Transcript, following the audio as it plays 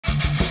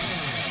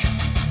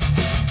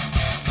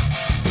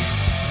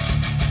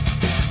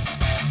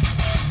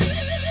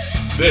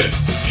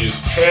This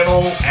is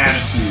Channel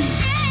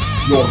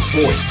Attitude. Your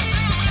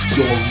voice,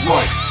 your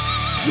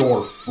right,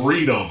 your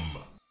freedom.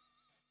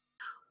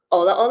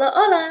 Hola, hola,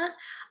 hola.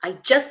 I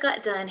just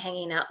got done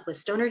hanging out with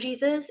Stoner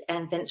Jesus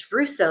and Vince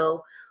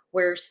Russo,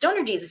 where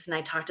Stoner Jesus and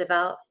I talked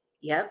about,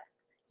 yep,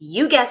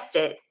 you guessed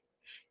it,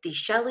 the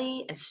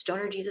Shelly and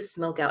Stoner Jesus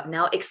Smokeout,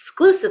 now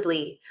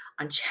exclusively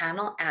on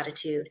Channel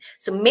Attitude.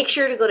 So make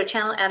sure to go to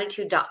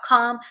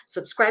channelattitude.com,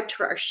 subscribe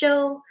to our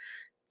show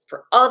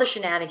for all the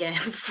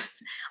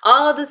shenanigans,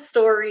 all the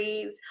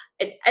stories,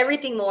 and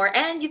everything more.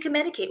 And you can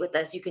medicate with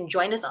us. You can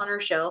join us on our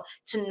show.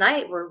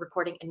 Tonight, we're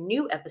recording a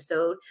new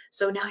episode.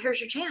 So now here's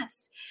your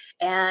chance.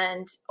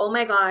 And oh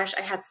my gosh,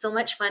 I had so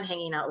much fun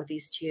hanging out with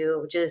these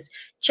two, just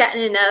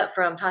chatting it up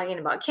from talking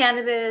about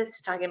cannabis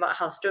to talking about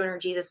how Stoner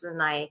Jesus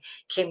and I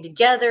came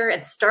together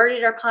and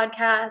started our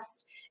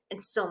podcast,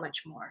 and so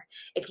much more.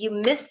 If you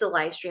missed the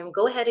live stream,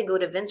 go ahead and go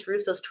to Vince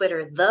Russo's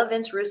Twitter, the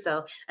Vince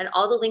Russo, and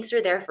all the links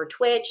are there for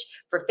Twitch,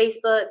 for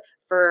Facebook,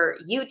 for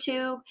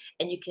YouTube,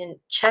 and you can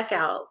check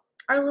out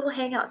our little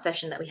hangout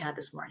session that we had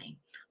this morning.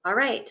 All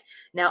right,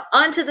 now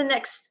on to the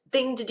next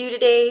thing to do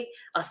today.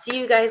 I'll see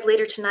you guys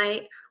later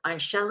tonight on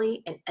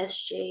Shelly and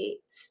SJ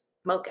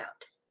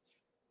Smokeout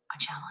on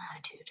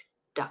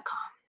channelattitude.com.